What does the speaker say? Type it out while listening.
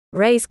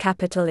Raise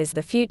capital is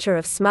the future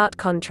of smart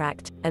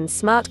contract, and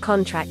smart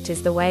contract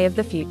is the way of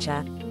the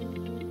future.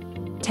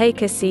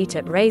 Take a seat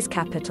at Raise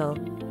Capital.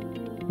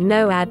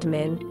 No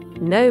admin,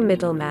 no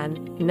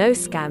middleman, no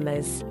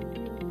scammers.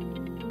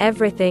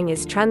 Everything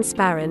is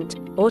transparent,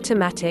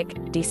 automatic,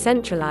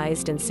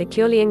 decentralized and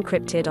securely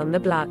encrypted on the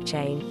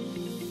blockchain.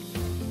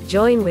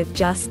 Join with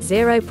just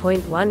 0.1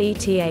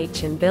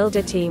 ETH and build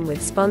a team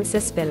with sponsor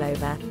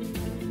spillover.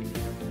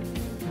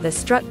 The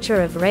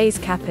structure of Raise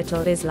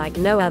Capital is like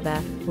no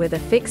other. With a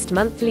fixed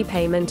monthly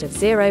payment of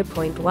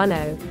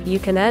 0.10, you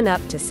can earn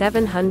up to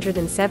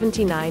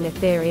 779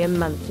 Ethereum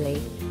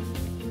monthly.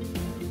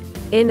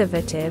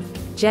 Innovative,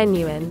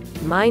 genuine,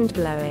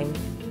 mind-blowing.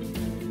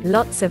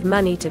 Lots of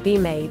money to be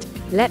made.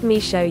 Let me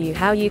show you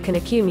how you can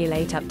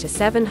accumulate up to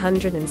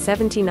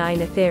 779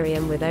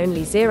 Ethereum with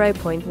only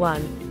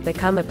 0.1.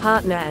 Become a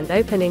partner and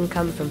open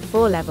income from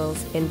 4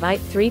 levels,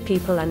 invite 3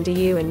 people under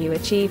you and you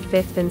achieve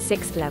 5th and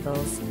 6th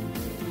levels.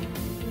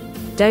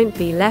 Don't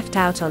be left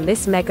out on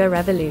this mega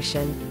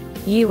revolution.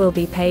 You will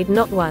be paid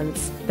not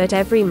once, but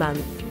every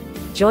month.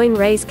 Join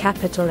Raise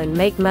Capital and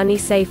make money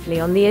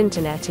safely on the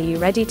internet. Are you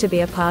ready to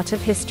be a part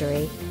of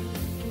history?